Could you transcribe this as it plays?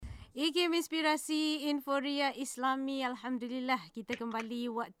IKIM Inspirasi Inforia Islami. Alhamdulillah kita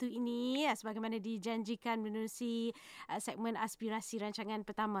kembali waktu ini sebagaimana dijanjikan menerusi segmen aspirasi rancangan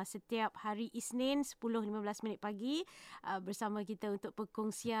pertama setiap hari Isnin 10.15 pagi bersama kita untuk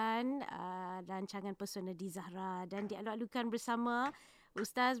perkongsian rancangan Pesona D'Zahra dan dialu-alukan bersama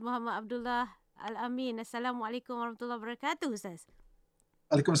Ustaz Muhammad Abdullah Al-Amin. Assalamualaikum warahmatullahi wabarakatuh, Ustaz.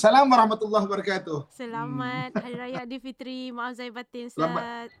 Waalaikumsalam warahmatullahi wabarakatuh. Selamat Hari Raya Aidilfitri. Maaf zahir batin, Ustaz.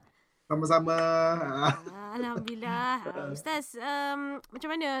 Selamat. Sama-sama. Alhamdulillah. Ustaz, macam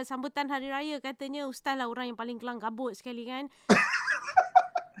mana sambutan Hari Raya? Katanya Ustaz lah orang yang paling kelang kabut sekali kan?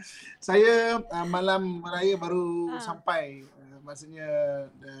 Saya malam raya baru sampai. Maksudnya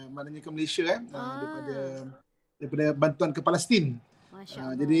maknanya ke Malaysia daripada bantuan ke Palestin.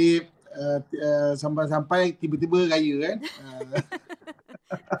 Masya Allah. Jadi sampai tiba-tiba raya kan.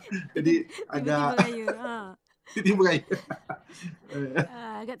 Jadi agak tiba-tiba raya.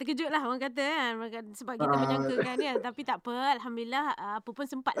 Agak terkejut lah orang kata kan, sebab kita menyangkakan kan, tapi tak apa, Alhamdulillah apa pun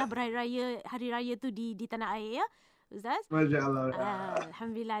sempatlah hari raya tu di tanah air ya Ustaz. Masya Allah.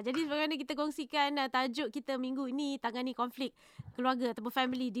 Alhamdulillah. Jadi bagaimana kita kongsikan tajuk kita minggu ini, tangani konflik keluarga ataupun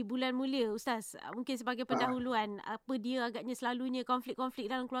family di bulan mulia, Ustaz. Mungkin sebagai pendahuluan, apa dia agaknya selalunya konflik-konflik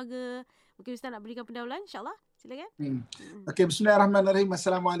dalam keluarga. Mungkin Ustaz nak berikan pendahuluan, insyaAllah. Silakan. Okey, bismillahirrahmanirrahim.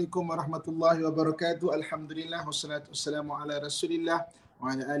 Assalamualaikum warahmatullahi wabarakatuh. Alhamdulillah wassalatu wassalamu ala Rasulillah wa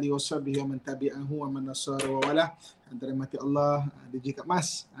ala alihi washabbihi wa man tabi'ahu wa man nasara wa wala. Terima kasih Allah DJ Kak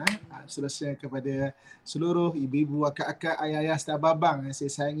Mas. Seterusnya kepada seluruh ibu-ibu, akak-akak, ayah-ayah serta abang yang saya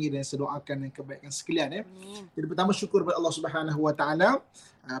sayangi dan saya doakan yang kebaikan sekalian. Jadi pertama syukur kepada Allah Subhanahu wa taala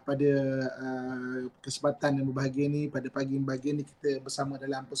pada kesempatan yang berbahagia ni, pada pagi yang bahagia ni kita bersama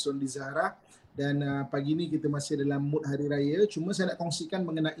dalam Pesona D'Zahra. Dan pagi ni kita masih dalam mood hari raya. Cuma saya nak kongsikan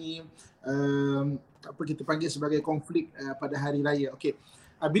mengenai apa kita panggil sebagai konflik pada hari raya. Okey.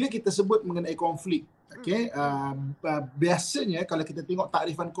 Bila kita sebut mengenai konflik, okey, biasanya kalau kita tengok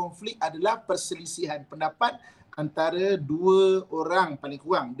takrifan konflik adalah perselisihan pendapat antara dua orang paling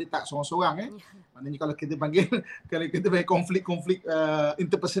kurang. Dia tak seorang-seorang Maknanya kalau kita panggil konflik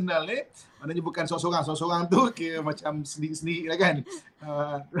interpersonal maknanya bukan seorang-seorang. Seorang tu kira macam sendiri-sendiri lah kan.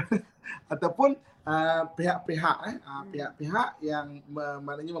 Ataupun pihak-pihak yang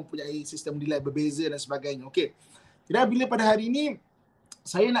maknanya mempunyai sistem nilai berbeza dan sebagainya. Okey. Jadi bila pada hari ini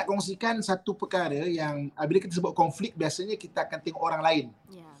saya nak kongsikan satu perkara yang bila kita sebut konflik biasanya kita akan tengok orang lain.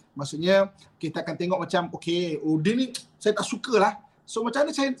 Maksudnya kita akan tengok macam okey, dia ni saya tak sukalah. So macam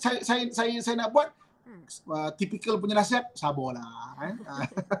mana saya nak buat? Typical punya nasihat, sabarlah.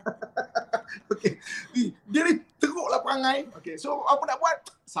 Okey. Dia ni teruklah perangai. Okey. So apa nak buat?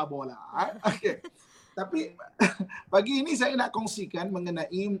 Sabarlah. Okey. Tapi pagi ini saya nak kongsikan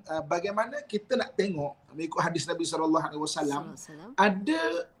mengenai bagaimana kita nak tengok mengikut hadis Nabi SAW ada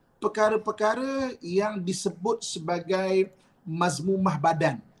perkara-perkara yang disebut sebagai mazmumah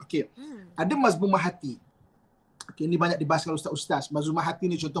badan. Okey. Ada mazmumah hati. Okey, ini banyak dibahaskan ustaz-ustaz. Mazmumah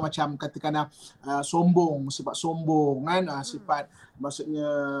hati ni contoh macam katakanlah sombong, sifat sombong kan, sifat maksudnya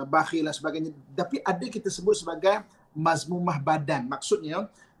bakhil dan sebagainya. Tapi ada kita sebut sebagai mazmumah badan.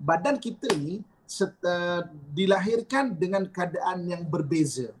 Maksudnya badan kita ni dilahirkan dengan keadaan yang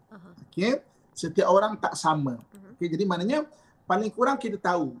berbeza. Okey, setiap orang tak sama. Okey, jadi maknanya paling kurang kita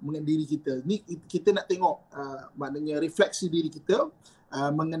tahu mengenai diri kita. Ni kita nak tengok maknanya refleksi diri kita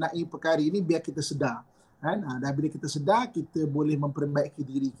mengenai perkara ini biar kita sedar. Dan bila kita sedar, kita boleh memperbaiki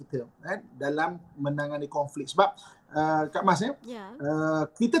diri kita dalam menangani konflik. Sebab Kak Mas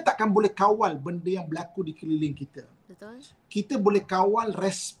kita takkan boleh kawal benda yang berlaku di keliling kita. Betul. Kita boleh kawal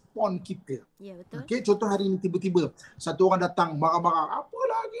respon kita. Ya, betul. Okey, contoh hari ini tiba-tiba satu orang datang marah-marah,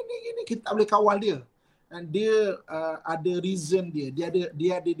 apalah gini, kita tak boleh kawal dia. Dan dia ada reason dia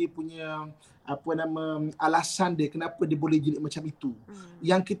ada dia punya alasan dia kenapa dia boleh jadi macam itu.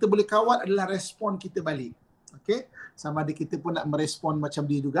 Yang kita boleh kawal adalah respon kita balik. Okey, sama ada kita pun nak merespon macam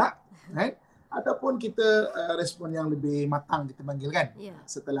dia juga, kan? Ataupun kita respon yang lebih matang kita panggil kan.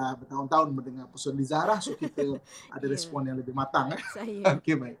 Setelah bertahun-tahun mendengar Pesona D'Zahra, so kita ada respon yang lebih matang.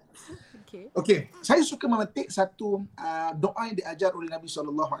 Okey, baik. Okey, saya suka memetik satu doa yang diajar oleh Nabi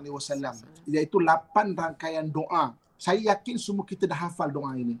SAW, iaitu 8 rangkaian doa. Saya yakin semua kita dah hafal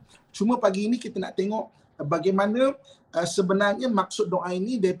doa ini. Cuma pagi ini kita nak tengok bagaimana sebenarnya maksud doa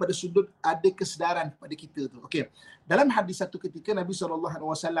ini daripada sudut ada kesedaran pada kita tu. Okey. Dalam hadis satu ketika Nabi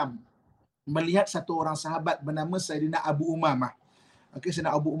SAW melihat satu orang sahabat bernama Sayyidina Abu Umamah. Okey,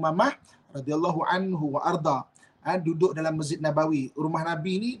 Sayyidina Abu Umamah radhiyallahu anhu wa arda duduk dalam Masjid Nabawi. Rumah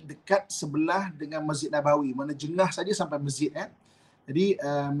Nabi ni dekat sebelah dengan Masjid Nabawi. Mana jengah saja sampai masjid. Jadi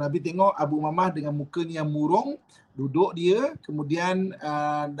Nabi tengok Abu Umamah dengan mukanya yang murung, duduk dia, kemudian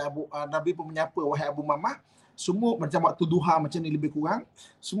Nabi pun menyapa, wahai Abu Umamah. Semua macam waktu duha macam ni lebih kurang,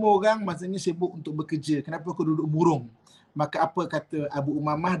 semua orang maksudnya sibuk untuk bekerja. Kenapa kau duduk murung? Maka apa kata Abu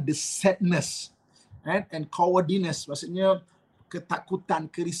Umamah? The sadness and cowardice, maksudnya ketakutan,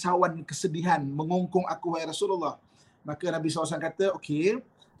 kerisauan, kesedihan mengongkong aku, wahai Rasulullah. Maka Nabi SAW kata, okey,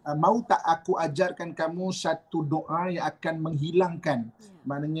 mau tak aku ajarkan kamu satu doa yang akan menghilangkan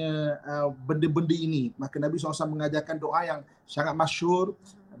maknanya benda-benda ini. Maka Nabi SAW mengajarkan doa yang sangat masyhur,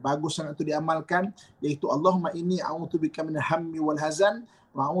 bagus sangat untuk diamalkan, iaitu Allahumma inni a'udzubika minal hammi wal hazan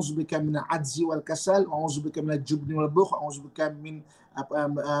wa a'udzubika minal ajzi wal kasal wa a'udzubika minal jubni wal bukhl wa a'udzubika min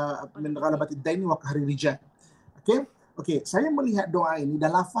ghalabatid daini wa qahri rijal. Okey, saya melihat doa ini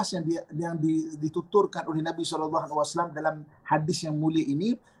dan lafaz yang dituturkan oleh Nabi SAW dalam hadis yang mulia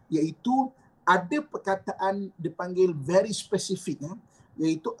ini, iaitu ada perkataan dipanggil very specific,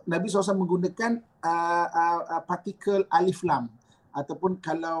 iaitu Nabi SAW menggunakan partikel alif lam, ataupun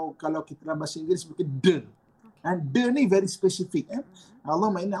kalau kita dalam bahasa Inggeris sebagai the. The ni very specific.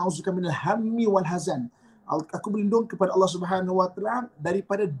 Allahumma inna a'udzubika minal hammi wal hazan. Aku berlindung kepada Allah Subhanahu wa taala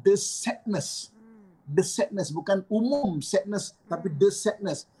daripada the sadness. The sadness, bukan umum sadness, tapi the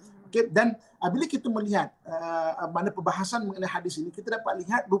sadness. Okay, dan bila kita melihat mana perbahasan mengenai hadis ini, kita dapat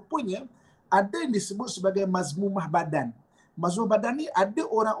lihat rupanya ada yang disebut sebagai mazmumah badan. Mazmumah badan ni ada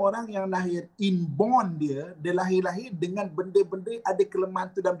orang-orang yang lahir inborn, dia lahir dengan benda-benda, ada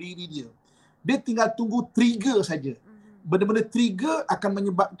kelemahan tu dalam diri dia. Dia tinggal tunggu trigger saja. Benda-benda trigger akan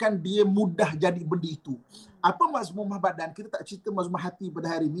menyebabkan dia mudah jadi benda itu. Apa mazmumah badan? Kita tak cerita mazmumah hati pada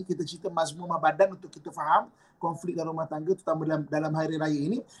hari ini, kita cerita mazmumah badan untuk kita faham konflik dalam rumah tangga, terutama dalam hari raya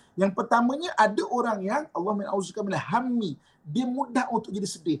ini. Yang pertamanya, ada orang yang Allahumma a'udzubika minal hammi, dia mudah untuk jadi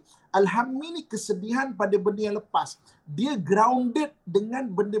sedih. Al-hammi ni kesedihan pada benda yang lepas. Dia grounded dengan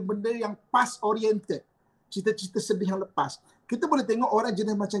benda-benda yang past oriented, cerita-cerita sedih yang lepas. Kita boleh tengok orang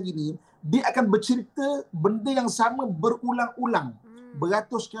jenis macam gini, dia akan bercerita benda yang sama berulang-ulang,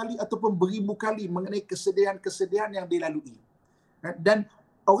 beratus kali ataupun beribu kali mengenai kesedihan-kesedihan yang dia lalui. Dan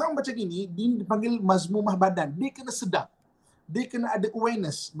orang macam ini dipanggil mazmumah badan. Dia kena sedar, dia kena ada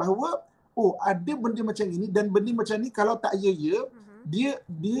awareness bahawa ada benda macam ini, dan benda macam ni kalau tak dia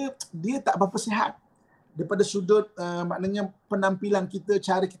tak berapa sihat daripada sudut maknanya penampilan kita,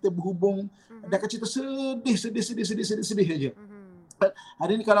 cara kita berhubung. Dia akan cerita sedih saja.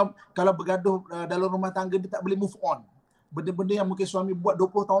 Hari ni kalau bergaduh dalam rumah tangga, dia tak boleh move on. Benda-benda yang mungkin suami buat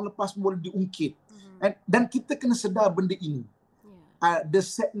 20 tahun lepas pun boleh diungkit. Dan kita kena sedar benda ini. The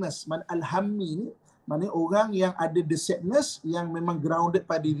sadness, al-hammi ni, maknanya orang yang ada the sadness yang memang grounded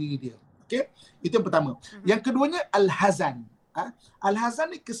pada diri dia. Okay? Itu yang pertama. Yang keduanya al-hazan. Al-hazan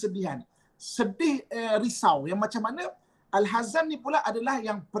ni kesedihan. Sedih, risau. Yang macam mana? Al-hazan ni pula adalah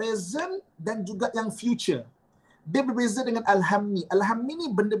yang present dan juga yang future. Dia berbeza dengan al-hammi. Al-hammi ni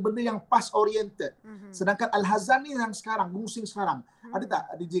benda-benda yang past oriented. Sedangkan al-hazan ni yang sekarang, musim sekarang. Ada tak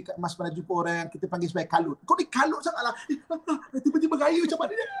DJ Mas pernah jumpa orang yang kita panggil sebagai kalut? Kau ni kalut sangatlah. Tiba-tiba gaya macam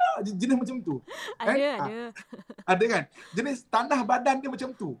mana dia? Jenis macam tu. Ada. Ada kan? Jenis tanah badan dia macam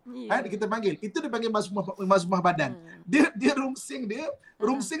tu. Kita panggil. Itu dia panggil mazmumah badan. Dia rungsing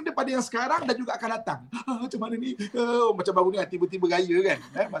dia pada yang sekarang dan juga akan datang. Macam mana ni? Macam baru ni tiba-tiba gaya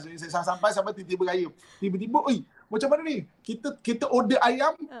kan? Maksudnya saya sampai tiba-tiba gaya. Tiba-tiba, macam mana ni? Kita order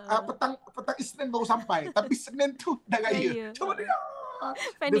ayam petang Isnin baru sampai. Tapi Senin tu dah gaya. Macam mana ni?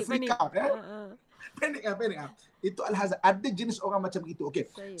 Panik. Panik. Itu al-hazan. Ada jenis orang macam itu. Okey.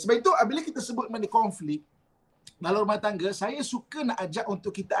 Sebab itu bila kita sebut mengenai konflik dalam rumah tangga, saya suka nak ajak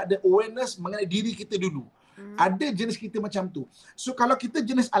untuk kita ada awareness mengenai diri kita dulu. Ada jenis kita macam tu. So kalau kita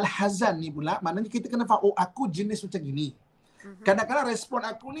jenis al-hazan ni pula, maknanya kita kena faham, aku jenis macam gini. Kadang-kadang respon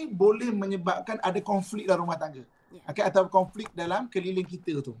aku ni boleh menyebabkan ada konflik dalam rumah tangga. Okay, atau konflik dalam keliling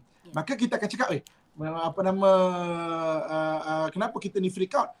kita tu. Maka kita akan cakap, kenapa kita ni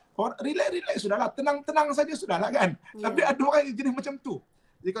freak out? Relax sudahlah, tenang saja sudahlah kan. Tapi ada orang yang jenis macam tu.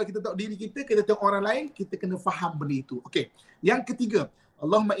 Jadi kalau kita tahu diri kita tahu orang lain, kita kena faham benda itu. Okey. Yang ketiga,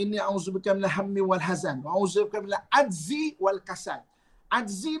 Allahumma inni a'udzubika minal hammi wal hazan wa a'udzubika minal ajzi wal kasal.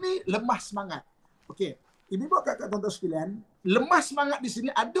 Ajzi ni lemah semangat. Okey. Ibu kakak tuan-tuan sekalian, lemah semangat di sini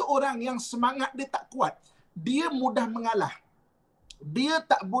ada orang yang semangat dia tak kuat. Dia mudah mengalah. Dia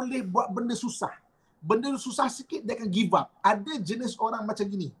tak boleh buat benda susah. Benda susah sikit dia akan give up. Ada jenis orang macam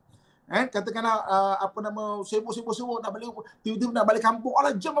gini. Katakanlah sibuk nak balik, tiba-tiba nak balik kampung.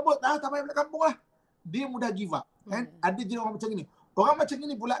 Alah, jam apa? Tak payah balik kampung lah. Dia mudah give up. Ada jenis orang macam gini. Orang macam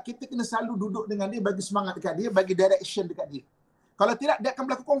gini pula kita kena selalu duduk dengan dia, bagi semangat dekat dia, bagi direction dekat dia. Kalau tidak, dia akan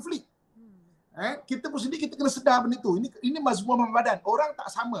berlaku konflik. Kita pun sendiri kita kena sedar benda tu. Ini mazmum badan. Orang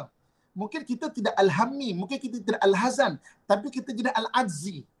tak sama. Mungkin kita tidak alhammi, mungkin kita tidak alhazan, tapi kita tidak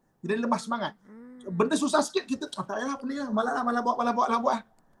al-ajzi. Jadi lemah semangat. Benda susah sikit kita tak payah apa ni, malah buat.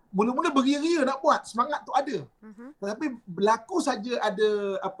 Mula-mula beria-ria nak buat, semangat tu ada. Tetapi berlaku saja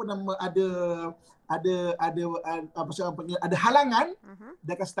ada ada halangan,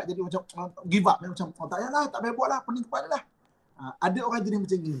 dia akan start jadi macam give up, macam tak payahlah, tak payah buatlah, pening kepala lah. Ada orang jadi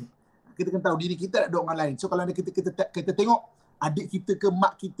macam ni. Kita kena tahu diri kita ada orang lain. So kalau kita tengok adik kita ke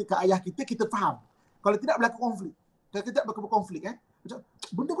mak kita ke ayah kita, kita faham. Kalau tidak berlaku konflik. Kalau kita tak berlaku konflik, macam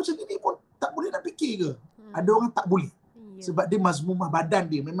benda macam ni pun tak boleh nak fikir ke? Ada orang tak boleh. Sebab dia mazmumah badan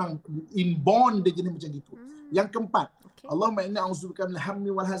dia. Memang inborn dia jenis macam gitu. Yang keempat, Allahumma inna a'udzubika minal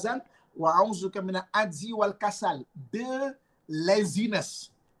hammi wal hazan wa a'udzubika minal ajzi wal kasal. The laziness.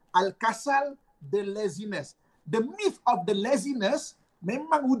 Al-kasal, the laziness. The myth of the laziness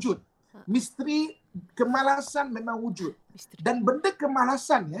memang wujud. Misteri kemalasan memang wujud. Dan benda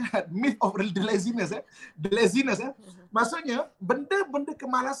kemalasan, myth of the laziness, maksudnya benda-benda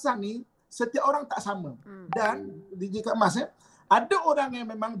kemalasan ni setiap orang tak sama. Dan DJ Kak Mas, ada orang yang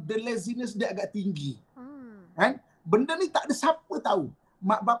memang the laziness dia agak tinggi. Benda ni tak ada siapa tahu.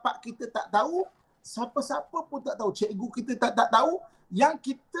 Mak bapak kita tak tahu, siapa-siapa pun tak tahu, cikgu kita tak tahu.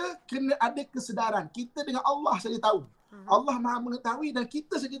 Yang kita kena ada kesedaran. Kita dengan Allah saja tahu. Allah Maha mengetahui dan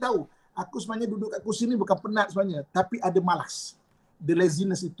kita saja tahu. Aku sebenarnya duduk kat kursi ni bukan penat sebenarnya, tapi ada malas. The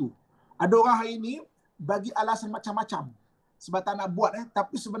laziness itu. Ada orang hari ni bagi alasan macam-macam sebab tak nak buat,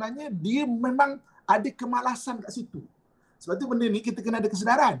 tapi sebenarnya dia memang ada kemalasan kat situ. Sebab tu benda ni kita kena ada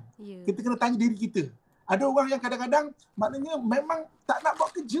kesedaran. Kita kena tanya diri kita. Ada orang yang kadang-kadang maknanya memang tak nak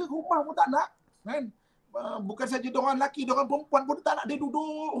buat kerja, rumah pun tak nak, kan? Bukan saja diorang lelaki, diorang perempuan pun tak nak, dia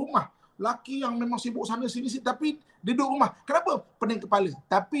duduk rumah. Lelaki yang memang sibuk sana sini tapi dia duduk rumah. Kenapa? Pening kepala.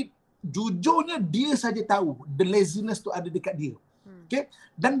 Tapi jujurnya dia saja tahu the laziness tu ada dekat dia. Okay?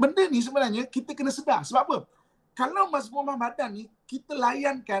 Dan benda ni sebenarnya kita kena sedar. Sebab apa? Kalau mazmumah badan ni kita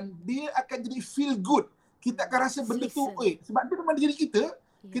layankan, dia akan jadi feel good. Kita akan rasa benda tu, sebab dia memang diri kita,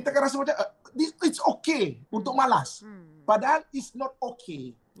 kita akan rasa macam it's okay untuk malas. Padahal it's not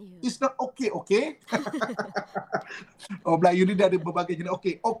okay. It's not okay, okay? Oh, Melayu ni dia ada berbagai jenis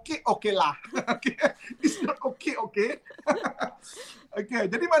okay. Okay lah. Okay. It's not okay, okay? Okay,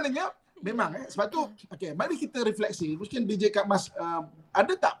 jadi maknanya memang sebab tu mari kita refleksi. Mungkin DJ Kak Mas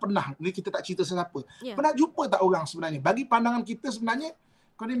ada tak pernah ni, kita tak cerita sesiapa. Pernah jumpa tak orang sebenarnya bagi pandangan kita sebenarnya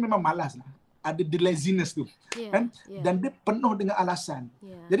kau ni memang malas lah. Ada the laziness tu. Kan? Dan dia penuh dengan alasan.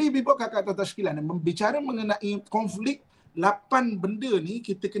 Jadi Ibu kakak tuan-tuan sekalian, berbicara mengenai konflik 8 benda ni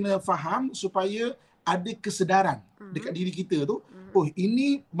kita kena faham supaya ada kesedaran dekat diri kita tu. Oh,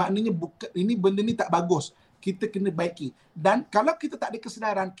 ini maknanya bukan, ini benda ni tak bagus. Kita kena baiki. Dan kalau kita tak ada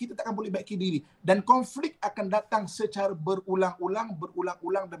kesedaran, kita tak akan boleh baiki diri. Dan konflik akan datang secara berulang-ulang.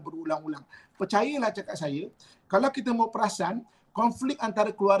 Percayalah cakap saya, kalau kita mau perasan, konflik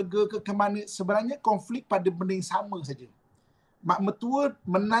antara keluarga ke mana, sebenarnya konflik pada benda yang sama saja. Mak mertua,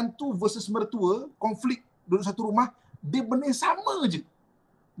 menantu versus mertua, konflik duduk satu rumah, dia benda yang sama je.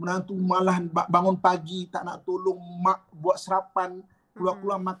 Menantu malah bangun pagi, tak nak tolong mak buat sarapan,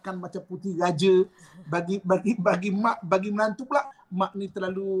 keluar-keluar makan macam putih raja. Bagi mak, bagi menantu pula, mak ni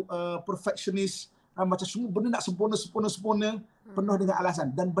terlalu perfectionist, macam semua benda nak sempurna, penuh dengan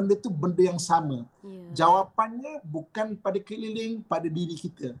alasan. Dan benda tu benda yang sama. Jawapannya bukan pada keliling, pada diri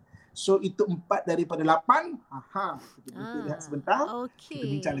kita. So itu 4 daripada 8. Kita lihat sebentar. Kita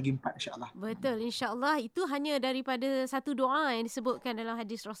bincang lagi 4 insya-Allah. Betul, insya-Allah. Itu hanya daripada satu doa yang disebutkan dalam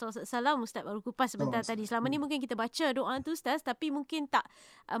hadis Rasulullah SAW. Ustaz baru kupas sebentar tadi. Selama ni mungkin kita baca doa tu Ustaz, tapi mungkin tak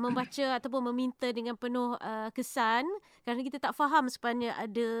membaca ataupun meminta dengan penuh kesan, kerana kita tak faham sebenarnya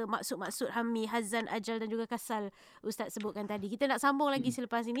ada maksud-maksud hammi, hazan, ajal dan juga kasal Ustaz sebutkan tadi. Kita nak sambung lagi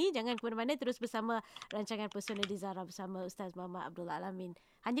selepas ini. Jangan ke mana-mana, terus bersama rancangan Pesona D'Zahra bersama Ustaz Muhammad Abdul Alamin.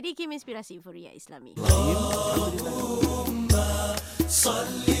 Hanya di IKIM Inspirasi Euforia Islami. Allahumma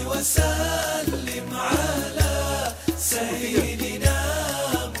salli wa sallim ala sayyidina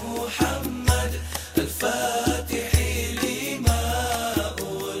Muhammad al-Fatih lima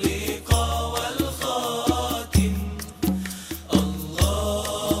uliqa wal khatim.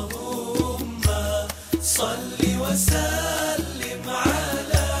 Allahumma salli wa sallim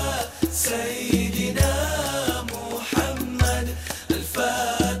ala sayyidina Muhammad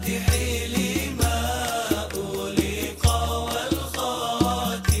al-Fatih.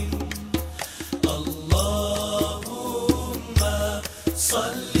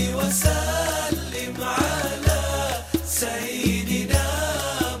 صل وسلم على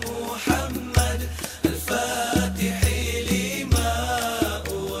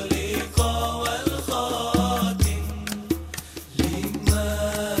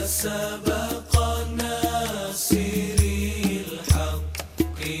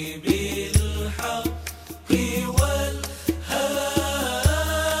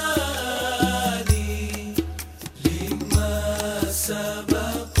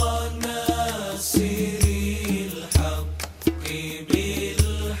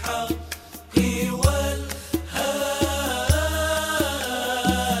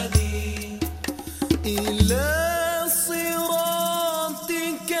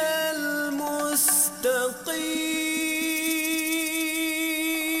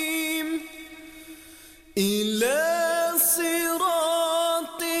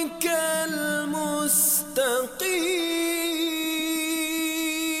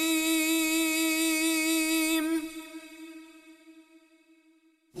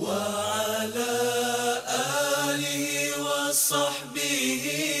صحبه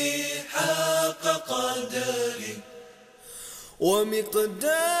حق قدره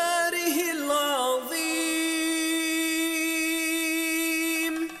ومقداره العظيم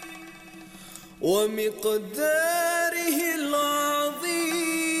ومقداره العظيم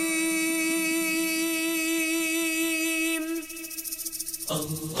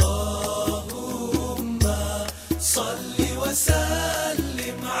اللهم صل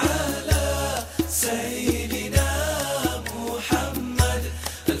وسلم على سيدنا محمد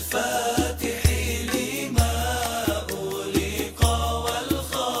الفاتح لما أغلق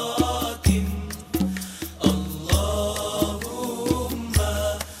والخاتم اللهم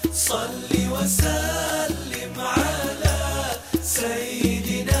صل وسلم على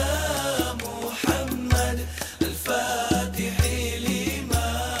سيدنا محمد الفاتح لما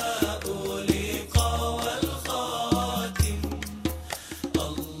أغلق والخاتم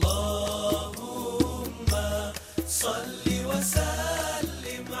اللهم صل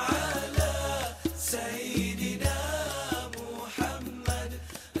وسلم على سيدنا محمد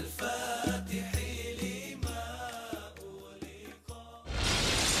الفاتح لما أغلق.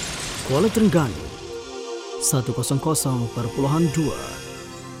 Kuala Terengganu 100.2.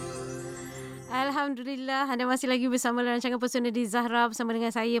 Alhamdulillah, anda masih lagi bersama rancangan Pesona D'Zahra bersama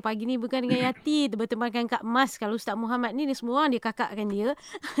dengan saya pagi ni, bukan dengan Yati bertemankan Kak Mas. Kalau Ustaz Muhammad ni semua orang dia kakakkan dia.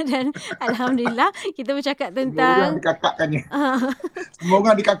 Dan Alhamdulillah kita bercakap Semua orang tentang dikakakkannya. Semua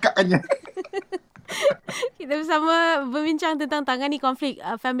orang dikakakkannya. kita bersama berbincang tentang tangani konflik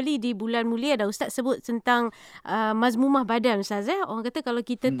family di bulan mulia. Dan Ustaz sebut tentang mazmumah badan, Ustaz. Orang kata kalau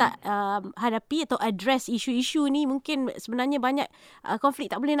kita tak hadapi atau address isu-isu ni, mungkin sebenarnya banyak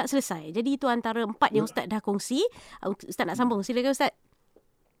konflik tak boleh nak selesai. Jadi itu antara 4 yang Ustaz dah kongsi. Ustaz nak sambung, silakan Ustaz.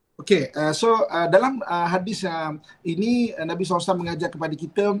 Okey, dalam hadis ini Nabi SAW mengajar kepada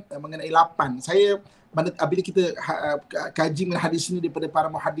kita mengenai 8. Bila kita kaji mengenai hadis ini daripada para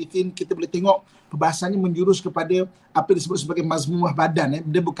muhadithin, kita boleh tengok perbahasannya menjurus kepada apa yang disebut sebagai mazmumah badan.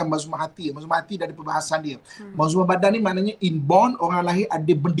 Dia bukan mazmumah hati. Mazmumah hati dari perbahasan dia. Mazmumah badan ni maknanya inborn, orang lahir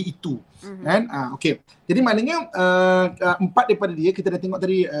ada benda itu. Kan? Okey. Jadi maknanya 4 daripada dia kita dah tengok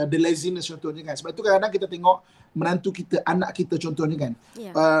tadi, the laziness contohnya kan. Sebab itu kadang-kadang kita tengok menantu kita, anak kita contohnya kan.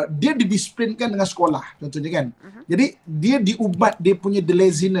 Dia didisiplinkan dengan sekolah contohnya kan. Jadi dia diubat, dia punya the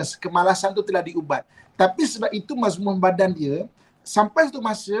laziness, kemalasan tu telah diubat. Tapi sebab itu mazmum badan dia, sampai satu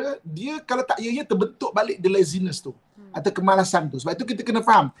masa dia kalau tak ya terbentuk balik the laziness tu atau kemalasan tu. Sebab itu kita kena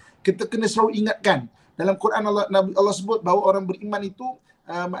faham, kita kena selalu ingatkan. Dalam Quran Allah sebut bahawa orang beriman itu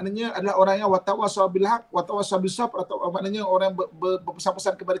maknanya adalah orang yang watawassaw bil haq watawassaw bis sabr, atau maknanya orang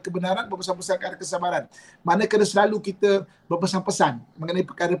berpesan-pesan kepada kebenaran, berpesan-pesan kepada kesabaran. Maknanya kena selalu kita berpesan-pesan mengenai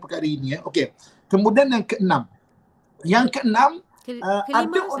perkara-perkara ini. Okey. Kemudian yang keenam. Yang keenam,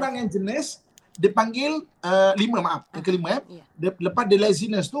 ada orang yang jenis dipanggil 5, maaf. Yang kelima lepas the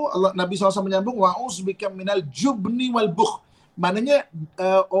laziness tu, Nabi SAW menyambung wa'uzbika minal jubni wal bukh. Maknanya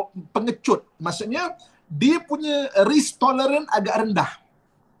pengecut. Maksudnya dia punya risk tolerance agak rendah.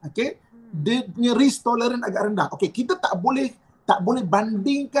 Okey, dia punya risk tolerance agak rendah. Okey, kita tak boleh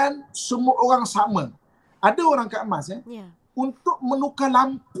bandingkan semua orang sama. Ada orang Kak Mas untuk menukar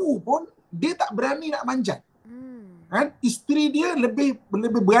lampu pun dia tak berani nak manjat. Kan? Isteri dia lebih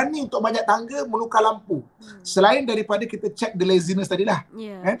berani untuk manjat tangga, menukar lampu. Selain daripada kita check the laziness tadilah.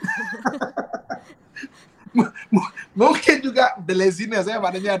 Kan? Mungkin juga the laziness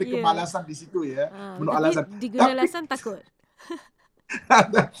maknanya ada kemalasan di situ menurut alasan. Diguna alasan takut.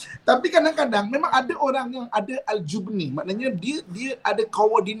 Tapi kadang-kadang memang ada orang yang ada al-jubni, maknanya dia ada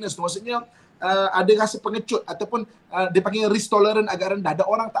cowardliness, maksudnya ada rasa pengecut ataupun dia panggil risk tolerance agak rendah. Ada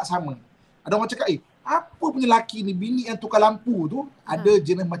orang tak sama. Ada orang cakap, apa punya lelaki ni, bini yang tukar lampu tu ada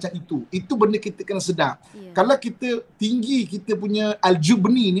jenis macam itu. Itu benda kita kena sedar. Kalau kita tinggi kita punya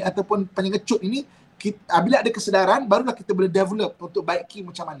al-jubni ni ataupun pengecut ini, bila ada kesedaran barulah kita boleh develop untuk baiki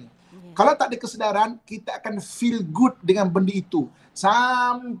macam mana. Kalau tak ada kesedaran, kita akan feel good dengan benda itu.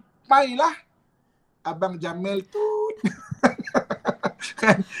 Sampailah Abang Jamil tu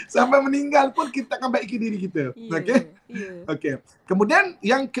sampai meninggal pun kita akan baiki diri kita. Okey. Kemudian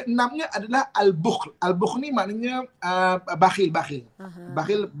yang keenamnya adalah al-bukhl. Al-bukhl ni maknanya bakhil.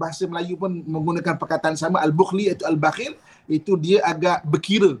 Bakhil bahasa Melayu pun menggunakan perkataan sama. Al-bukhli iaitu al-bakhil, itu dia agak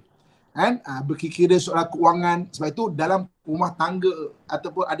berkira. Kan? Berkira soal kewangan. Sebab itu dalam rumah tangga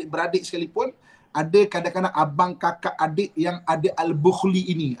ataupun adik-beradik sekalipun, ada kadang-kadang abang, kakak, adik yang ada al-bukhli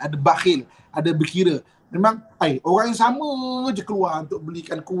ini, ada bakhil, ada berkira. Memang orang yang sama je keluar untuk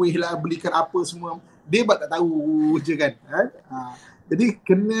belikan kuih lah, belikan apa semua. Dia tak tahu je kan. Jadi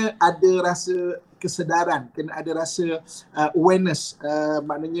kena ada rasa kesedaran, kena ada rasa awareness.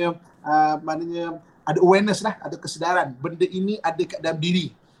 Maknanya ada awareness lah, ada kesedaran benda ini ada kat dalam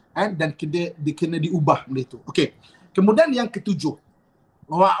diri, dan kena diubah benda itu. Okey. Kemudian yang ketujuh,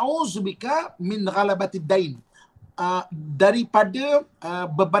 wa'uzubika min ghalabatid dain, daripada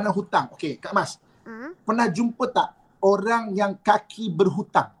bebanan hutang. Okey, Kak Mas, pernah jumpa tak orang yang kaki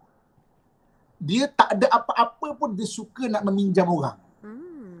berhutang? Dia tak ada apa-apa pun dia suka nak meminjam orang.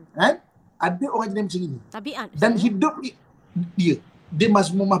 Ada orang jenis macam ini. Tabiat. Dan hidup dia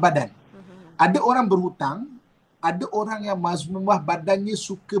mazmumah badan. Ada orang berhutang, ada orang yang mazmumah badannya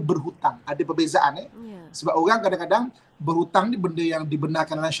suka berhutang. Ada perbezaan Sebab orang kadang-kadang berhutang ni benda yang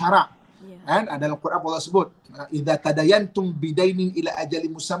dibenarkan dalam syarak. Dalam Quran Allah sebut, idza tadayantum bidainin ila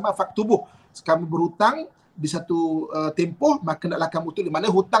ajalin musamma faktubuh. Kamu berhutang di satu tempoh, maka naklah kamu tulis. Mana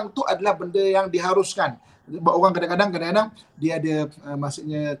hutang tu adalah benda yang diharuskan. Sebab orang kadang-kadang dia ada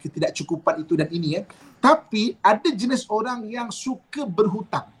maksudnya ketidakcukupan itu dan ini Tapi ada jenis orang yang suka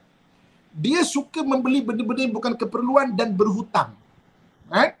berhutang. Dia suka membeli benda-benda yang bukan keperluan dan berhutang.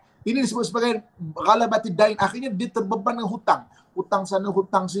 Ini disebut sebagai ghalabatid dain. Akhirnya dia terbeban dengan hutang. Hutang sana,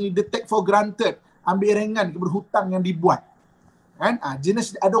 hutang sini. Dia take for granted. Ambil ringan berhutang yang dibuat.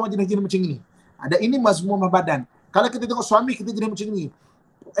 Ada orang jenis-jenis macam ini. Ada ini mazmumah badan. Kalau kita tengok suami, kita jenis macam ini.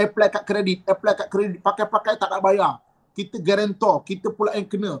 Apply kat kredit, pakai-pakai tak nak bayar. Kita guarantor, kita pula yang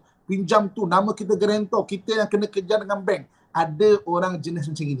kena. Pinjam tu, nama kita guarantor. Kita yang kena kejar dengan bank. Ada orang jenis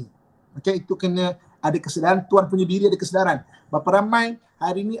macam ini. Okay, itu kena ada kesedaran. Tuan punya diri ada kesedaran. Berapa ramai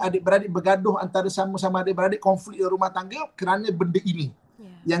hari ini adik-beradik bergaduh antara sama-sama adik-beradik, konflik dalam rumah tangga kerana benda ini.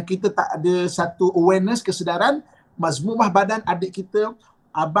 Yang kita tak ada satu awareness, kesedaran, mazmumah badan adik kita,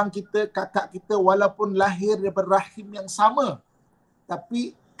 abang kita, kakak kita, walaupun lahir daripada rahim yang sama,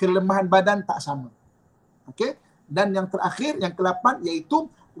 tapi kelemahan badan tak sama. Okey? Dan yang terakhir, yang ke-8, iaitu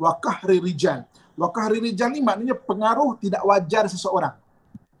waqahri rijal. Waqahri rijal ni maknanya pengaruh tidak wajar seseorang.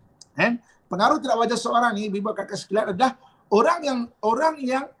 Pengaruh tidak wajar seorang ni, Bibi kakak sekalian, adalah orang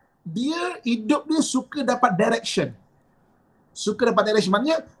yang dia hidup dia suka dapat direction. Suka dapat direction.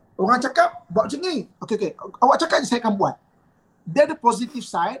 Maknanya orang cakap buat macam ni. Okey. Awak cakap je, saya akan buat. Dia ada positive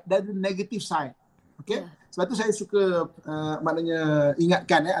side dan ada negative side. Okey. Sebab tu saya suka maknanya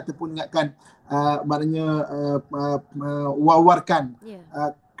ingatkan maknanya wawarkan.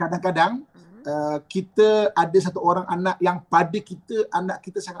 Kadang-kadang kita ada satu orang anak yang pada kita, anak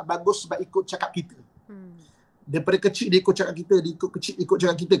kita sangat bagus sebab ikut cakap kita. Daripada kecil dia ikut cakap kita, dia ikut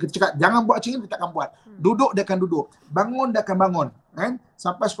cakap kita. Kita cakap jangan buat macam ni, dia takkan buat. Duduk dia akan duduk. Bangun dia akan bangun.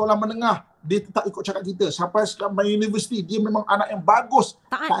 Sampai sekolah menengah dia tetap ikut cakap kita. Sampai sekolah universiti dia memang anak yang bagus.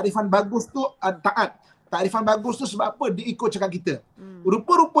 Takrifan bagus tu taat. Takrifan bagus tu sebab apa? Dia ikut cakap kita.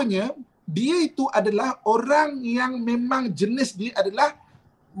 Rupa-rupanya dia itu adalah orang yang memang jenis dia adalah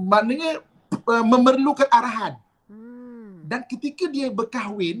maknanya memerlukan arahan. Dan ketika dia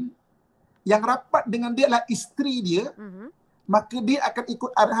berkahwin, yang rapat dengan dia adalah isteri dia, maka dia akan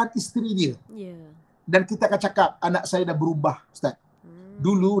ikut arahan isteri dia. Dan kita akan cakap, anak saya dah berubah, Ustaz.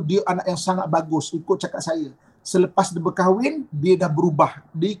 Dulu dia anak yang sangat bagus, ikut cakap saya. Selepas dia berkahwin, dia dah berubah.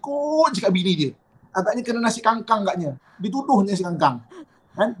 Dia ikut cakap bini dia. Agaknya kena nasi kangkang agaknya. Dituduh nasi kangkang.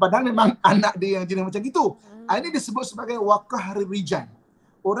 Padahal memang anak dia yang jenis macam itu. Ini disebut sebagai waqahri rijal.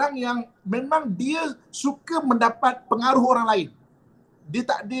 Orang yang memang dia suka mendapat pengaruh orang lain. Dia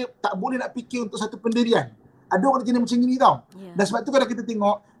tak boleh nak fikir untuk satu pendirian. Ada orang jenis macam ini tau. Dan sebab tu kalau kita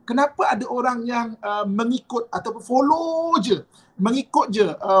tengok, kenapa ada orang yang mengikut ataupun follow je, mengikut je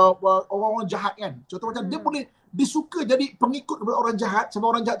orang-orang jahat kan. Contoh macam dia suka jadi pengikut kepada orang jahat. Sebab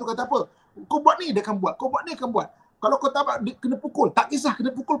orang jahat tu kata apa? Kau buat ni dia akan buat. Kau buat ni akan buat. Kalau kau tak buat, dia kena pukul. Tak kisah kena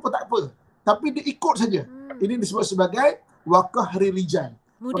pukul pun tak apa. Tapi dia ikut saja. Ini disebut sebagai waqahri rijal.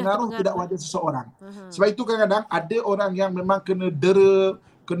 Pengaruh tidak wajar seseorang. Sebab itu kadang-kadang ada orang yang memang kena dera,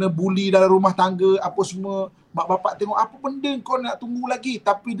 kena bully dalam rumah tangga, apa semua. Mak bapak tengok apa benda kau nak tunggu lagi.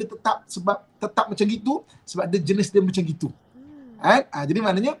 Tapi dia tetap macam gitu. Sebab dia jenis dia macam gitu. Jadi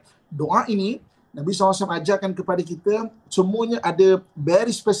maknanya doa ini, Nabi SAW ajarkan kepada kita, semuanya ada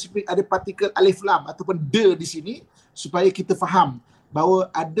very specific, ada partikel alif lam ataupun de di sini, supaya kita faham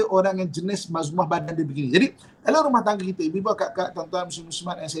bahawa ada orang yang jenis mazmumah badan dia begini. Jadi dalam rumah tangga kita, ibu kakak, tuan-tuan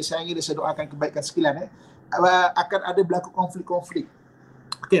muslim-muslimat yang saya sayangi dan saya doakan kebaikan sekalian, akan ada berlaku konflik-konflik.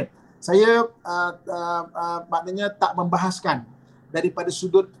 Okey, saya maknanya tak membahaskan daripada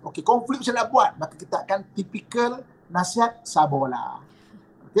sudut konflik macam nak buat, maka kita akan tipikal nasihat sabarlah.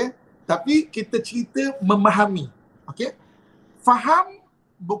 Okey, tapi kita cerita memahami. Okey, faham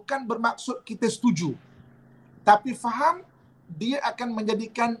bukan bermaksud kita setuju, tapi faham dia akan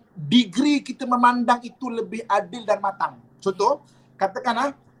menjadikan degree kita memandang itu lebih adil dan matang. Contoh,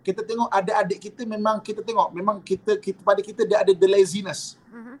 katakanlah kita tengok ada adik kita, memang kita tengok memang kita pada kita dia ada the laziness.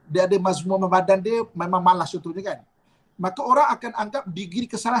 dia ada mazmumah badan dia memang malas contohnya kan. Maka orang akan anggap degree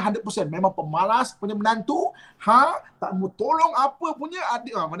kesalahan 100%. Memang pemalas, punya menantu, tak mau tolong apa punya,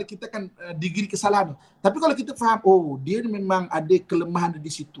 mana kita akan degree kesalahan. Tapi kalau kita faham, dia memang ada kelemahan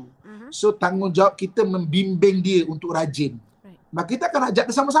di situ. So tanggungjawab kita membimbing dia untuk rajin. Maka kita akan ajak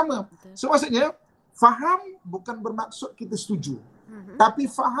dia sama-sama. So maksudnya, faham bukan bermaksud kita setuju. Tapi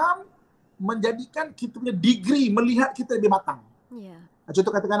faham menjadikan kita punya degree melihat kita lebih matang. Contoh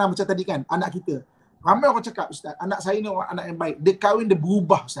katakanlah macam tadi kan, anak kita. Ramai orang cakap, Ustaz, anak saya ni orang anak yang baik. Dia kahwin, dia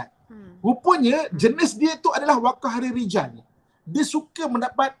berubah, Ustaz. Rupanya, jenis dia tu adalah wakahari rijal. Dia suka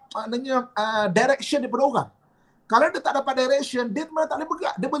mendapat direction daripada orang. Kalau dia tak dapat direction, dia memang tak boleh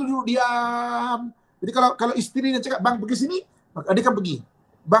bergerak. Dia boleh duduk diam. Jadi kalau isteri dia cakap, bang pergi sini, dia kan pergi.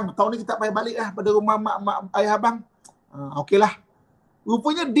 Bang, tahun ni kita payah balik pada rumah mak ayah abang. Okeylah.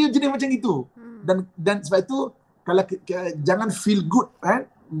 Rupanya dia jenis macam itu. Dan sebab itu, kalau jangan feel good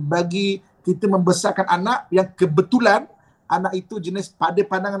bagi kita membesarkan anak yang kebetulan anak itu jenis pada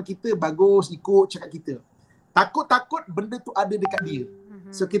pandangan kita bagus, ikut cakap kita. Takut-takut benda tu ada dekat dia.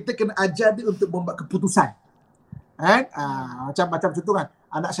 So kita kena ajar dia untuk membuat keputusan. Macam contoh kan,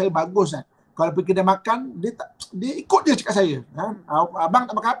 anak saya bagus kan. Kalau pergi kedai makan, dia ikut je cakap saya. Abang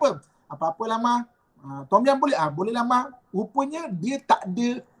tak makan apa? Apa-apa lama. Tom Yum boleh? Boleh lama. Rupanya dia tak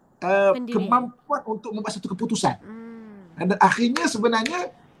ada kemampuan untuk membuat satu keputusan. Dan akhirnya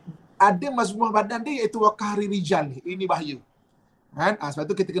sebenarnya ada mazmumah badan dia iaitu wakahari rijal. Ini bahaya. Sebab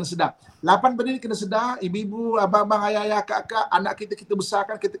itu kita kena sedar. 8 benda ni kena sedar. Ibu-ibu, abang-abang, ayah-ayah, kakak, anak kita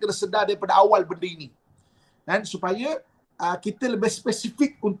besarkan, kita kena sedar daripada awal benda ini. Supaya kita lebih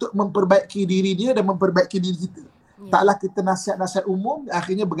spesifik untuk memperbaiki diri dia dan memperbaiki diri kita. Taklah kita nasihat-nasihat umum,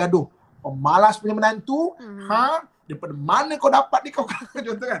 akhirnya bergaduh. Malas punya menantu, daripada mana kau dapat ni kau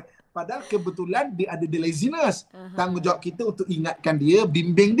contoh kan. Padahal kebetulan dia ada laziness. Tanggungjawab kita untuk ingatkan dia,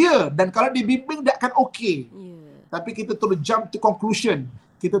 bimbing dia. Dan kalau dibimbing, dia akan okey. Tapi kita terus jump to conclusion.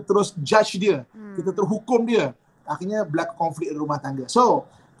 Kita terus judge dia. Kita terus hukum dia. Akhirnya berlaku konflik rumah tangga.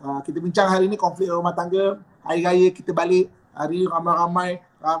 So, kita bincang hari ini konflik rumah tangga. Hari raya kita balik. Hari ini ramai-ramai.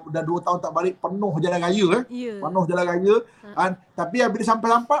 Dah 2 tahun tak balik. Penuh jalan raya. Penuh jalan raya. Tapi bila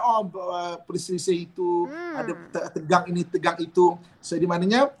sampai-sampai, perselisihan itu. Ada tegang ini, tegang itu. So, di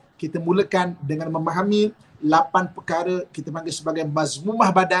mananya kita mulakan dengan memahami 8 perkara kita panggil sebagai mazmumah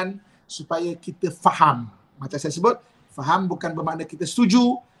badan supaya kita faham. Macam saya sebut, faham bukan bermakna kita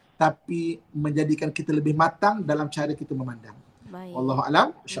setuju, tapi menjadikan kita lebih matang dalam cara kita memandang. Wallahu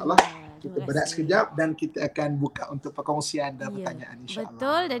alam, insya-Allah. Kita berehat sekejap dan kita akan buka untuk perkongsian dan pertanyaan insya-Allah.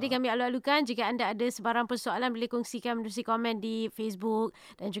 Betul. Jadi kami alu-alukan jika anda ada sebarang persoalan boleh kongsikan menerusi komen di Facebook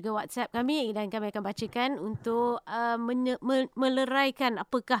dan juga WhatsApp kami dan kami akan bacakan untuk meleraikan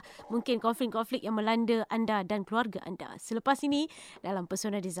apakah mungkin konflik-konflik yang melanda anda dan keluarga anda. Selepas ini dalam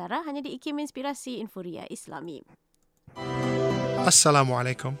Pesona D'Zahra hanya di IKIM Inspirasi Inforia Islami.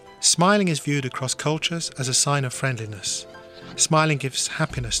 Assalamualaikum. Smiling is viewed across cultures as a sign of friendliness. Smiling gives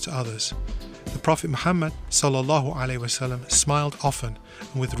happiness to others. The Prophet Muhammad sallallahu alaihi wasallam smiled often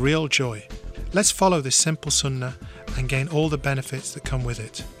and with real joy. Let's follow this simple sunnah and gain all the benefits that come with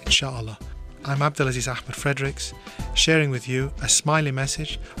it, inshallah. I'm Abdulaziz Ahmed Fredericks, sharing with you a smiley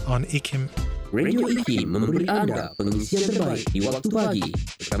message on IKIM. Radio IKIM memberi anda pengisian terbaik di waktu pagi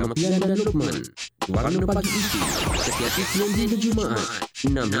bersama Pian dan Lukman. Warna pagi IKIM setiap Isnin hingga Jumaat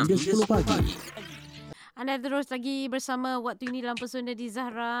 6 hingga 10 pagi. Anda terus lagi bersama waktu ini dalam Pesona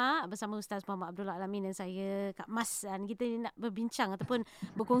D'Zahra bersama Ustaz Muhammad Abdullah Alamin dan saya Kak Mas. Dan kita nak berbincang ataupun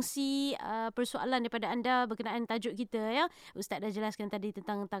berkongsi persoalan daripada anda berkenaan tajuk kita ya. Ustaz dah jelaskan tadi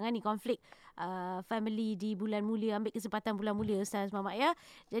tentang tangani konflik family di bulan mulia, ambil kesempatan bulan mulia Ustaz Muhammad ya.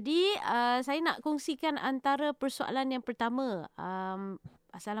 Jadi saya nak kongsikan antara persoalan yang pertama.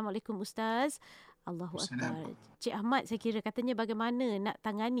 Assalamualaikum Ustaz. Allahu Akbar. Cik Ahmad saya kira katanya bagaimana nak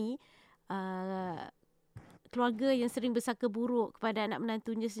tangani keluarga yang sering bersangka buruk kepada anak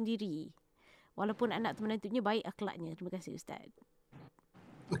menantunya sendiri walaupun anak menantunya baik akhlaknya. Terima kasih Ustaz.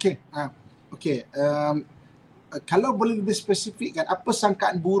 Okey. Kalau boleh lebih spesifik kan apa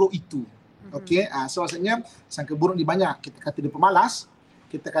sangkaan buruk itu? Okey. So maksudnya sangka buruk ni banyak. Kita kata dia pemalas,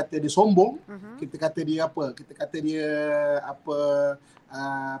 kita kata dia sombong, kita kata dia apa? Kita kata dia apa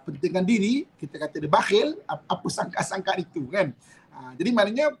pentingkan diri, kita kata dia bakhil, apa sangkaan itu kan? Jadi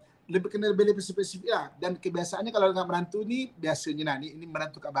maknanya lebih spesifik lah. Dan kebiasaannya kalau dengan menantu ni biasanya ni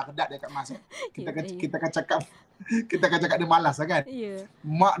menantu kat Baghdad dia kat Mas. Kita akan cakap dia malas lah kan.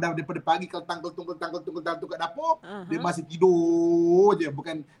 Mak dah daripada pagi keltang kat dapur, dia masih tidur je.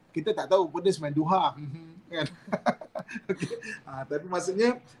 Bukan kita tak tahu pun dia semain duha kan. Okay. Tapi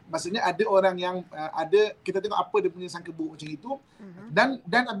maksudnya ada orang yang ada, kita tengok apa dia punya sangka buruk macam itu, dan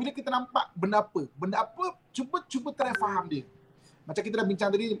bila kita nampak benda apa, cuba try faham dia. Macam kita dah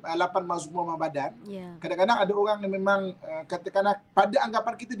bincang tadi 8 mazmum badan. Yeah. Kadang-kadang ada orang yang memang katakanlah pada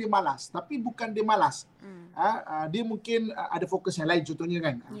anggapan kita dia malas, tapi bukan dia malas. Dia mungkin ada fokus yang lain, contohnya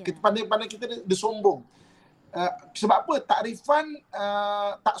kan. Kita pandai kita dia sombong. Sebab apa? Takrifan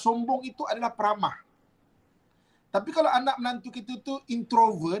tak sombong itu adalah peramah. Tapi kalau anak menantu kita tu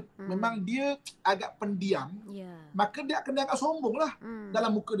introvert, memang dia agak pendiam, maka dia akan dianggap sombong lah.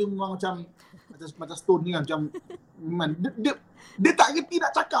 Dalam muka dia memang macam stone ni kan, macam dia tak kerti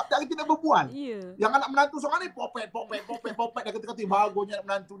nak cakap, tak kerti nak berbual. Yang anak menantu seorang ni popet, dia kata-kata bagusnya anak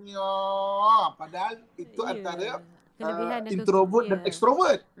menantu ni. Padahal itu antara introvert dan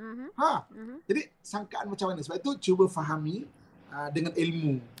extrovert. Jadi sangkaan macam mana? Sebab itu cuba fahami dengan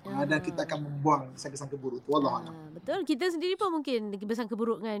ilmu dan kita akan membuang sangka-sangka buruk tu. Wallahualam. Betul. Kita sendiri pun mungkin bersangka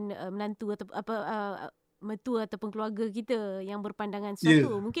buruk dengan menantu atau mertua ataupun keluarga kita yang berpandangan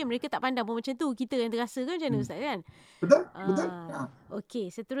sesuatu. Mungkin mereka tak pandang pun macam tu. Kita yang terasa kan macam mana Ustaz kan? Betul. Okey,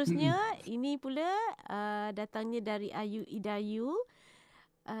 seterusnya ini pula datangnya dari Ayu Idayu.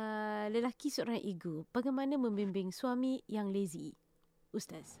 Lelaki seorang ego, bagaimana membimbing suami yang lazy?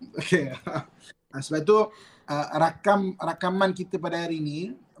 Ustaz. Okey. Sebab itu rakaman kita pada hari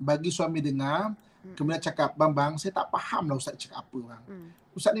ini bagi suami dengar, kemudian cakap, bang, saya tak faham lah Ustaz cakap apa bang.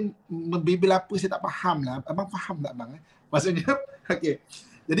 Ustaz ni membimbing apa saya tak faham lah. Abang faham tak bang? Maksudnya, okey.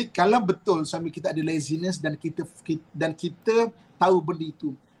 Jadi kalau betul suami kita ada laziness dan kita tahu benda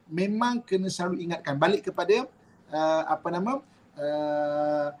itu, memang kena selalu ingatkan. Balik kepada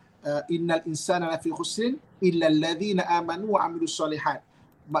innal insana lafi khusrin illa alladhina amanu wa amilus solihat.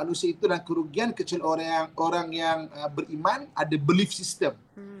 Manusia itu dalam kerugian kecuali orang yang beriman, ada belief system.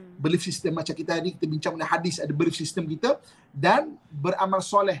 Belief system macam kita tadi kita bincang mengenai hadis, ada belief system kita, dan beramal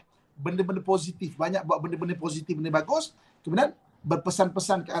soleh, benda-benda positif, banyak buat benda-benda positif, benda bagus, kemudian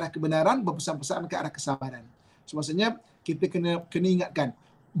berpesan-pesan ke arah kebenaran, berpesan-pesan ke arah kesabaran. So maksudnya kita kena ingatkan.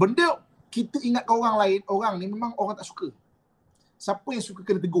 Benda kita ingatkan orang lain, orang ni memang orang tak suka. Siapa yang suka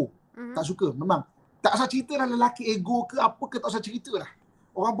kena tegur? Tak suka, memang. Tak usah cerita lah lelaki ego ke apa ke, tak usah cerita lah.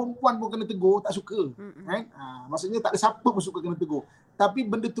 Orang perempuan pun kena tegur, tak suka. Kan? Maksudnya tak ada siapa pun suka kena tegur. Tapi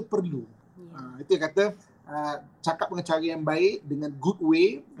benda tu perlu. Itu yang kata, cakap dengan cara yang baik, dengan good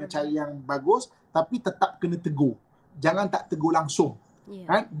way, dengan cara yang bagus, tapi tetap kena tegur. Jangan tak tegur langsung.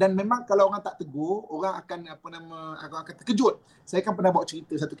 Kan? Dan memang kalau orang tak tegur, orang akan akan terkejut. Saya kan pernah bawa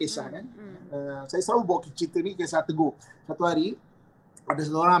cerita satu kisah kan. Saya selalu bawa cerita ni, kisah tegur. Satu hari ada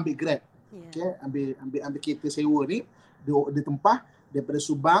seorang ambil Grab. Okay, ambil kereta sewa ni, dia tempah daripada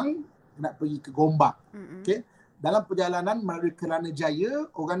Subang nak pergi ke Gombak. Okay. Dalam perjalanan melalui Kelana Jaya,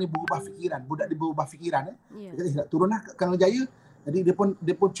 orang ni berubah fikiran. Budak dia berubah fikiran. Dia kata, nak turun lah ke Kelana Jaya. Jadi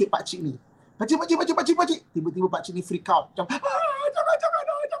dia pun cuit pakcik ni. Pakcik. Tiba-tiba pakcik ni freak out. Macam, jangan.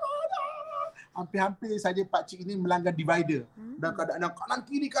 Hampir-hampir saja pakcik ini melanggar divider. Dan keadaan kanan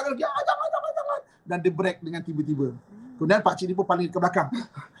kiri, jangan. Dan dia break dengan tiba-tiba. Kemudian pakcik ni pun paling ke belakang.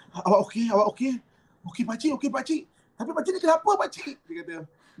 Awak okey? Okey pakcik. Tapi pakcik ni kenapa pakcik? Dia kata,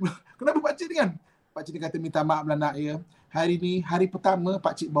 kenapa pakcik ni kan? Pakcik ni kata, minta maaf lah nak ya. Hari ni, hari pertama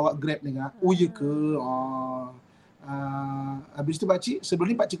pakcik bawa Grab ni kan. Oh ya ke? Habis tu pakcik, sebelum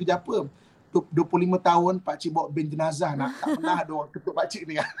ni pakcik kerja apa? 25 tahun pakcik bawa ben jenazah nak. Tak pernah ada orang ketuk pakcik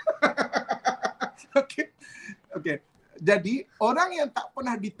ni kan. Okey. Jadi, orang yang tak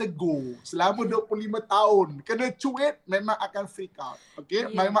pernah ditegur selama 25 tahun, kena cuit, memang akan freak out. Okey?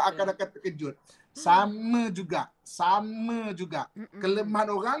 Memang akan terkejut. Sama juga.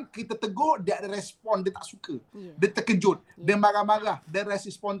 Kelemahan orang, kita tegur, dia ada respon, dia tak suka. Dia terkejut, dia marah-marah, dia reaksi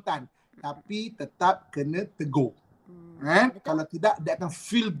spontan. Tapi tetap kena tegur. Kalau tidak, dia akan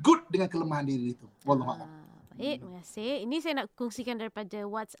feel good dengan kelemahan diri itu. Wallahualam. Baik, terima kasih. Ini saya nak kongsikan daripada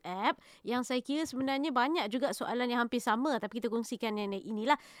WhatsApp yang saya kira sebenarnya banyak juga soalan yang hampir sama, tapi kita kongsikan yang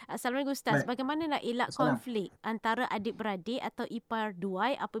inilah. Assalamualaikum Ustaz. Bagaimana nak elak konflik antara adik-beradik atau ipar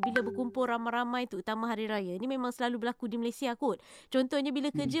duai apabila berkumpul ramai-ramai terutama hari raya? Ini memang selalu berlaku di Malaysia kot. Contohnya bila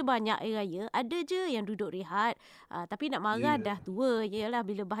kerja banyak hari raya, ada je yang duduk rehat, tapi nak marah dah tua. Yalah,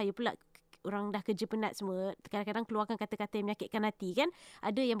 bila bahaya pula orang dah kerja penat semua, kadang-kadang keluarkan kata-kata yang menyakitkan hati kan.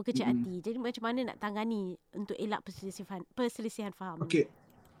 Ada yang berkecil hati. Jadi macam mana nak tangani untuk elak perselisihan faham? Okey,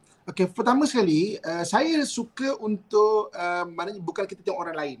 pertama sekali saya suka untuk maknanya bukan kita tengok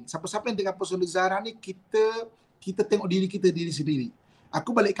orang lain. Siapa-siapa yang dengan Pesona D'Zahra ni, kita tengok diri sendiri.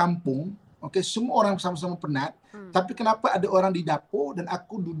 Aku balik kampung, semua orang sama-sama penat, tapi kenapa ada orang di dapur dan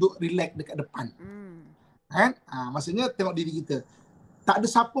aku duduk relax dekat depan? Kan? Maksudnya tengok diri kita. Tak ada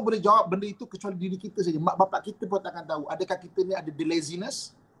siapa boleh jawab benda itu kecuali diri kita saja. Mak bapak kita pun takkan tahu. Adakah kita ni ada the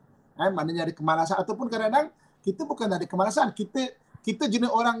laziness? Maknanya ada kemalasan, ataupun kadang-kadang kita bukan ada kemalasan. Kita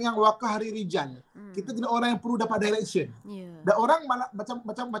jenis orang yang wakah hari rijal. Kita jenis orang yang perlu dapat direction. Dan orang malah macam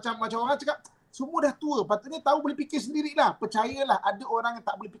orang cakap, semua dah tua, patutnya tahu boleh fikir sendirilah. Percayalah, ada orang yang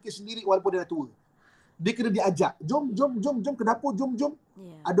tak boleh fikir sendiri walaupun dia dah tua. Dia kena diajak. Jom ke dapur, jom.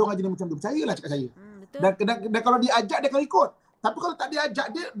 Ada orang jenis macam tu. Percayalah cakap saya. Dan kalau diajak dia akan ikut. Tapi kalau tak diajak,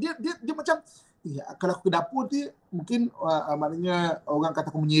 dia macam, kalau aku ke dapur tu mungkin maknanya orang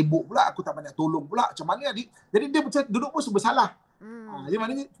kata aku menyebuk pula, aku tak banyak tolong pula, macam mana adik. Jadi dia macam duduk pun bersalah. Jadi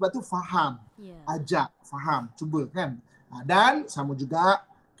maknanya sebab tu faham, ajak, faham, cuba kan. Dan sama juga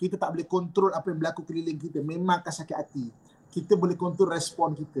kita tak boleh kontrol apa yang berlaku keliling kita. Memang akan sakit hati. Kita boleh kontrol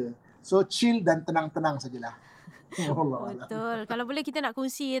respon kita. So chill dan tenang-tenang sajalah. Betul. Kalau boleh kita nak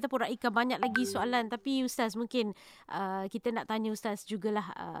kongsi ataupun raikan banyak lagi soalan, tapi Ustaz mungkin kita nak tanya Ustaz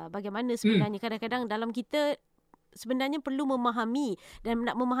jugalah bagaimana sebenarnya kadang-kadang dalam kita sebenarnya perlu memahami, dan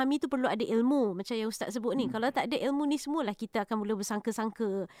nak memahami tu perlu ada ilmu macam yang Ustaz sebut ni. Kalau tak ada ilmu ni semualah kita akan mula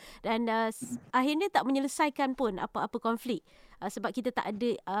bersangka-sangka dan akhirnya tak menyelesaikan pun apa-apa konflik. Sebab kita tak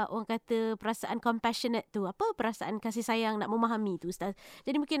ada orang kata perasaan compassionate tu, perasaan kasih sayang, nak memahami tu Ustaz.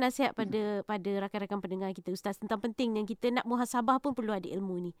 Jadi mungkin nasihat pada rakan-rakan pendengar kita Ustaz tentang pentingnya kita nak muhasabah pun perlu ada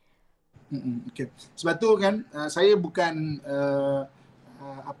ilmu ni. Okay. Sebab tu kan saya bukan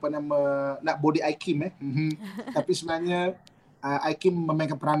nak body IKIM tapi sebenarnya IKIM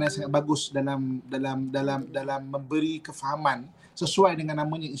memainkan peranan yang sangat bagus dalam memberi kefahaman sesuai dengan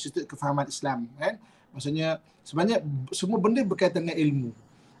namanya Institut Kefahaman Islam kan. Maksudnya sebenarnya semua benda berkaitan dengan ilmu.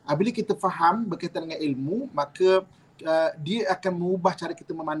 Bila kita faham berkaitan dengan ilmu, maka dia akan mengubah cara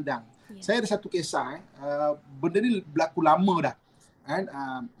kita memandang. Saya ada satu kisah, benda ni berlaku lama dah. Kan?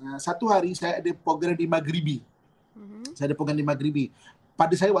 Satu hari saya ada program di Maghribi. Saya ada program di Maghribi.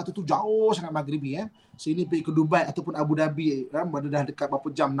 Pada saya waktu tu jauh sangat Maghribi. Sini pergi ke Dubai ataupun Abu Dhabi, dah dekat berapa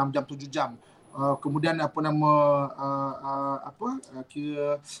jam, 6 jam, 7 jam. Kemudian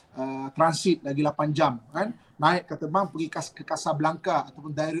transit lagi 8 jam kan, naik kata bang pergi ke Casablanca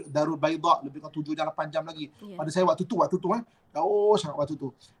ataupun Darul Bayda lebih kurang 7 jam 8 jam lagi. Pada saya waktu tu jauh sangat waktu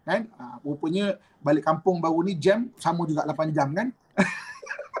tu kan. Rupanya balik kampung baru ni jam sama juga 8 jam kan.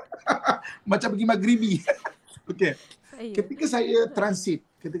 Macam pergi Maghribi. Okey. Ketika saya transit,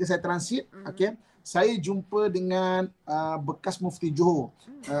 okey, saya jumpa dengan bekas Mufti Johor.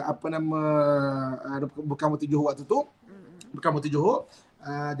 Bukan Mufti Johor waktu tu. Bukan Mufti Johor.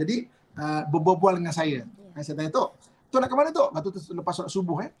 Jadi berbual dengan saya. Saya tanya, Tok nak ke mana Tok? Waktu tu lepas solat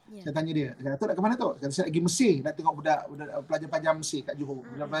subuh saya tanya dia. Tok nak ke mana Tok? Saya nak pergi Mesir, nak tengok budak pelajar-pelajar Mesir kat Johor.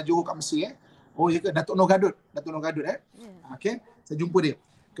 Pelajar Johor kat Mesir Oh ya ke? Datuk Noh Gadut Okey, saya jumpa dia.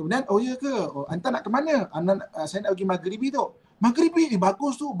 Kemudian, oh ya ke? Anta nak ke mana? Saya nak pergi Maghribi Tok. Maghribi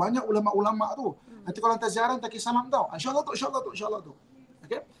bagus tu, banyak ulama-ulama tu. Nanti kalau hantar ziarah, hantar salam tau. InsyaAllah tu.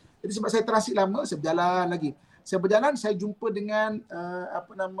 Okay? Jadi sebab saya transit lama, saya berjalan lagi. Saya jumpa dengan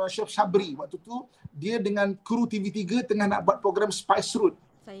Chef Sabri. Waktu tu, dia dengan kru TV3 tengah nak buat program Spice Route.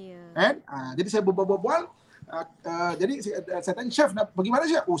 Jadi saya berbual-bual. Jadi saya tanya, Chef nak pergi mana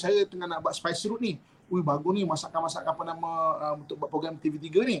Chef? Saya tengah nak buat Spice Route ni. Bagus ni masakan-masakan untuk buat program TV3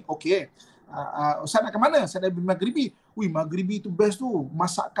 ni. Okey. Ustaz nak ke mana? Saya nak pergi Maghribi. Maghribi tu best tu.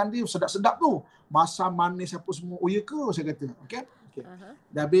 Masakan dia sedap-sedap tu. Masak manis apa semua. Oh ya ke? Saya kata. Okey.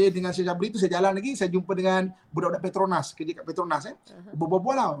 Dah habis dengan Syekh Jabri tu, saya jalan lagi. Saya jumpa dengan budak-budak Petronas. Kerja kat Petronas.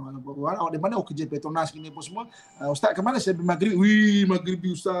 Berbual lah. Awak dari mana? Kerja Petronas ni apa semua. Ustaz ke mana? Saya pergi Maghribi.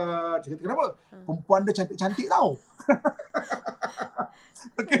 Maghribi Ustaz. Saya kata, kenapa? Perempuan dia cantik-cantik tau.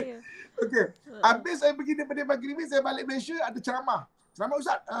 Okey. Habis saya pergi daripada Maghribi, saya balik Malaysia, ada ceramah.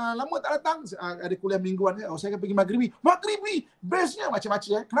 Ustaz, lama tak datang. Ada kuliah mingguan. Saya akan pergi Maghribi. Maghribi, bestnya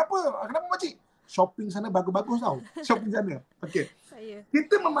macam-macam. Kenapa makcik? Shopping sana bagus-bagus tau. Shopping sana. Okey.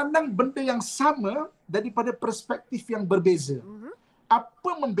 Kita memandang benda yang sama daripada perspektif yang berbeza.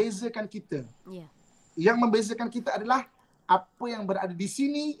 Apa membezakan kita? Yang membezakan kita adalah apa yang berada di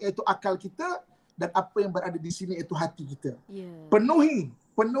sini iaitu akal kita, dan apa yang berada di sini iaitu hati kita.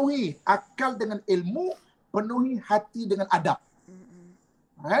 Penuhi akal dengan ilmu, penuhi hati dengan adab.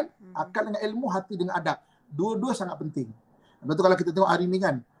 Kan? Akal dengan ilmu, hati dengan adab. Dua-dua sangat penting. Lepas tu kalau kita tengok hari ni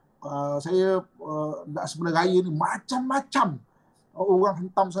kan, saya nak sebelah raya ni macam-macam. Orang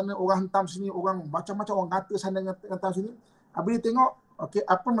hentam sana, orang hentam sini, orang macam-macam, orang kata sana, hentam sini. Habis dia tengok, okay,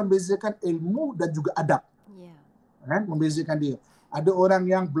 apa membezakan ilmu dan juga adab. Kan? Membezakan dia. Ada orang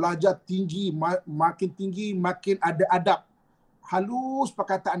yang belajar tinggi, makin ada adab. Halus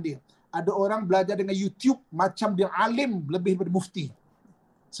perkataan dia. Ada orang belajar dengan YouTube macam dia alim lebih daripada mufti.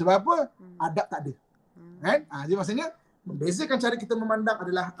 Sebab apa? Adab tak ada. Kan? Jadi maksudnya Membezakan cara kita memandang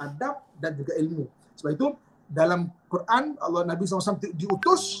adalah adab dan juga ilmu. Sebab itu dalam Quran Allah Nabi SAW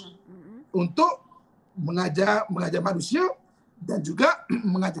diutus untuk mengajar manusia dan juga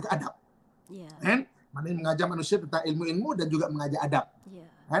mengajar adab. Kan? Maknanya mengajar manusia tentang ilmu-ilmu dan juga mengajar adab.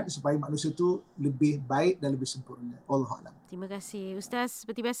 Kan? Supaya manusia itu lebih baik dan lebih sempurna. Wallahu a'lam. Terima kasih Ustaz.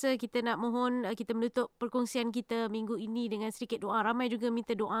 Seperti biasa kita nak mohon kita menutup perkongsian kita minggu ini dengan sedikit doa. Ramai juga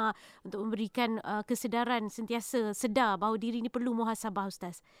minta doa untuk memberikan kesedaran, sentiasa sedar bahawa diri ini perlu muhasabah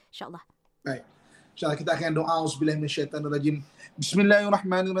Ustaz. InsyaAllah. Baik. InsyaAllah kita akan doa. Auzubillahi minasyaitanirrajim.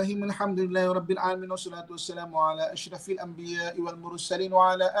 Bismillahirrahmanirrahim. Alhamdulillahirabbil alamin wassalatu wassalamu ala asyrafil anbiya'i wal mursalin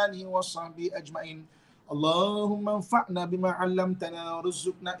wa ala alihi washabbihi ajmain. اللهم انفعنا بما علمتنا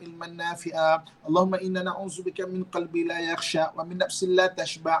وارزقنا علما نافعا اللهم إنا نعوذ بك من قلب لا يخشى ومن نفس لا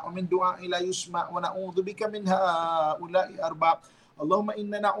تشبع ومن دعاء لا يسمع ونعوذ بك من هؤلاء أربع اللهم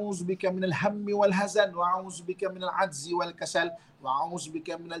إنا نعوذ بك من الهم والحزن وأعوذ بك من العجز والكسل وأعوذ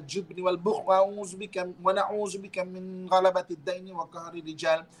بك من الجبن والبخل ونعوذ بك من غلبة الدين وقهر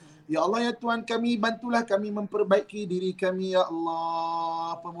الرجال. Ya Allah, ya Tuhan kami, bantulah kami memperbaiki diri kami, ya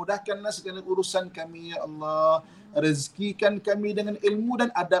Allah. Pemudahkanlah segala urusan kami, ya Allah. Rezekikan kami dengan ilmu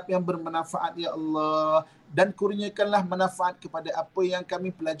dan adab yang bermanfaat, ya Allah. Dan kurniakanlah manfaat kepada apa yang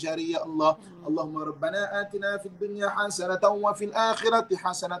kami pelajari, ya Allah. Allahumma rabbana atina fid dunya hasanatan wa fil akhirati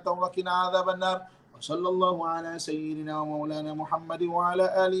hasanatan wa qina adzabannar. Wa sallallahu ala sayyidina wa maulana Muhammad wa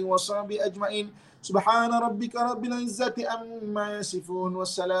ala alihi wa sahbihi ajmain. سبحان ربك رب العزة عما يصفون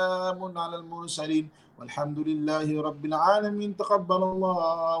والسلام على المرسلين والحمد لله رب العالمين. تقبل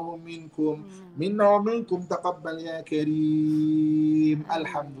الله منكم منا ومنكم تقبل يا كريم.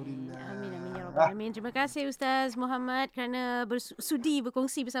 الحمد لله. Amin. Terima kasih Ustaz Muhammad kerana sudi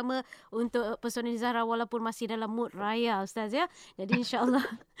berkongsi bersama untuk Pesona D'Zahra walaupun masih dalam mood raya Ustaz ya. Jadi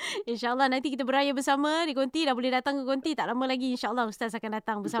insyaAllah nanti kita beraya bersama di Konti. Dah boleh datang ke Konti tak lama lagi, insyaAllah Ustaz akan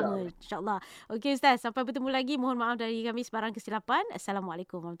datang bersama, insyaAllah. Okey Ustaz, sampai bertemu lagi. Mohon maaf dari kami sebarang kesilapan.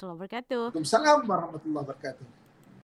 Assalamualaikum warahmatullahi wabarakatuh. Waalaikumsalam warahmatullahi wabarakatuh.